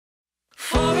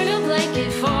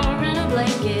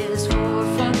blanket. There's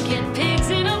 4 fucking pigs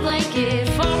in a blanket.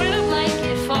 4 in a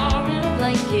blanket, 4 in a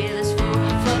blanket. There's 4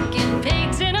 fucking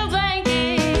pigs in a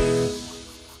blanket.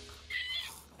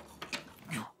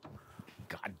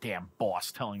 Goddamn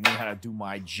boss telling me how to do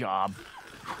my job.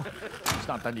 It's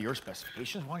not done to your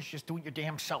specifications. Why don't you just do it your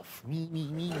damn self? Me.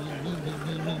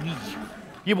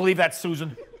 You believe that,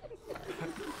 Susan?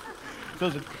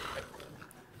 Susan.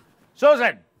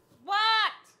 Susan! What?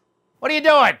 What are you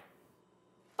doing?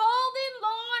 Folding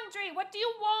laundry. What do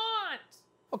you want?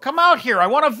 Well, come out here. I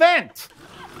want to vent.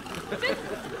 Just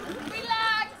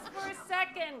relax for a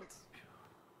second.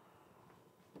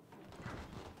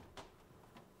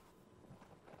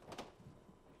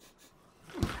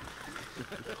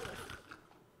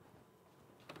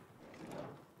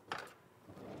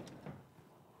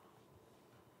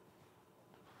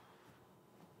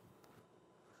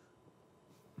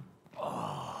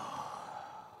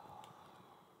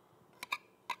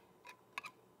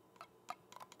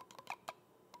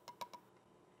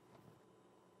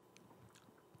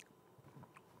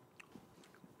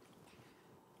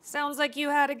 Sounds like you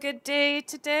had a good day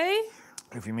today.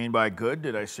 If you mean by good,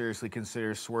 did I seriously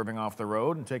consider swerving off the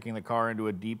road and taking the car into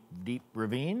a deep, deep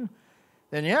ravine?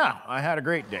 Then yeah, I had a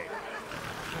great day.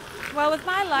 Well, with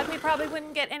my luck, we probably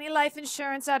wouldn't get any life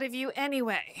insurance out of you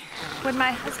anyway. Would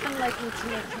my husband like me to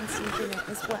make consent in it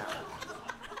as well?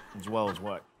 As well as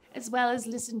what? As well as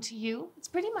listen to you. It's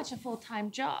pretty much a full-time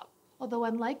job. Although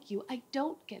unlike you, I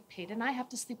don't get paid and I have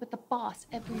to sleep with the boss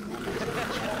every minute.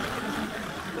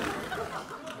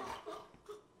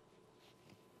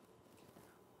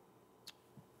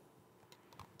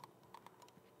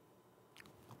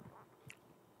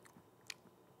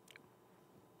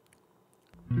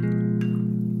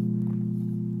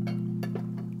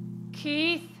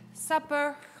 Keith,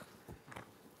 supper.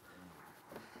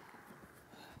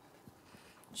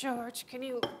 George, can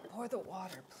you pour the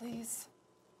water, please?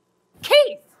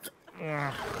 Keith!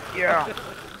 Yeah.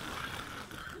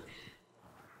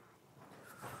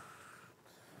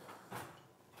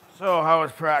 So, how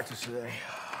was practice today?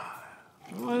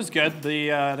 Well, it was good.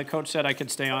 The coach said I could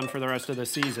stay on for the rest of the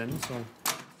season, so.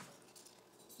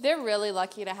 They're really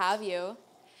lucky to have you.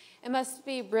 It must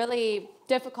be really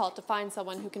difficult to find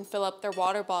someone who can fill up their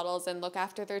water bottles and look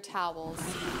after their towels.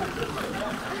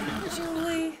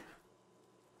 Julie.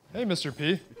 Hey, Mr.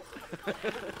 P.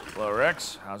 Hello,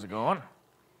 Rex. How's it going?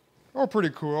 Oh,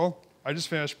 pretty cool. I just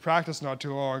finished practice not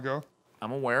too long ago.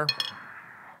 I'm aware.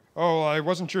 Oh, well, I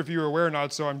wasn't sure if you were aware or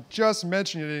not, so I'm just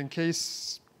mentioning it in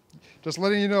case, just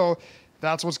letting you know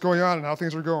that's what's going on and how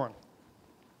things are going.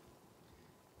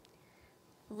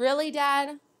 Really,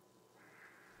 Dad?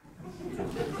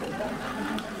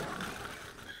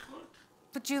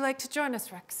 Would you like to join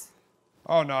us, Rex?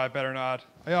 Oh, no, I better not.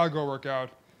 I'll go work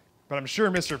out. But I'm sure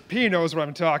Mr. P knows what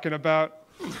I'm talking about.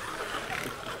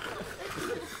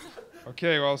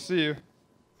 Okay, well, I'll see you.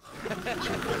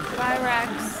 Bye,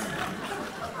 Rex.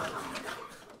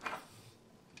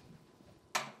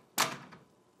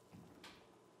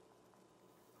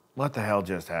 What the hell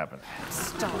just happened?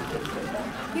 Stop.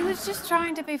 He was just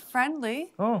trying to be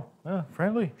friendly. Oh, yeah,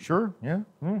 friendly. Sure, yeah.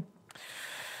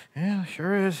 Yeah,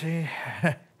 sure is.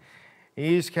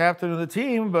 He's captain of the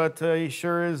team, but he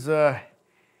sure is,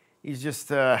 he's just,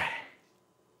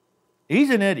 he's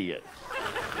an idiot.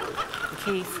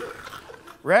 Keith.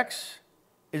 Rex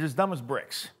is as dumb as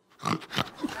bricks.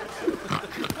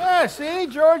 Yeah, see?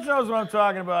 George knows what I'm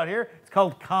talking about here. It's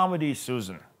called comedy,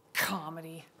 Susan.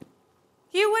 Comedy.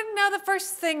 You wouldn't know the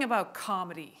first thing about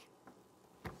comedy.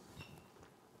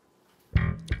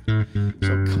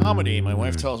 So comedy, my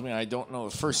wife tells me I don't know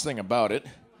the first thing about it.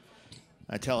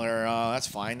 I tell her, that's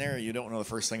fine there. You don't know the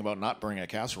first thing about not burning a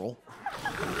casserole.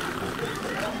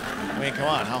 I mean, come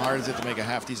on. How hard is it to make a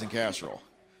half-decent casserole?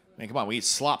 I mean, come on. We eat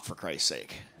slop, for Christ's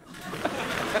sake.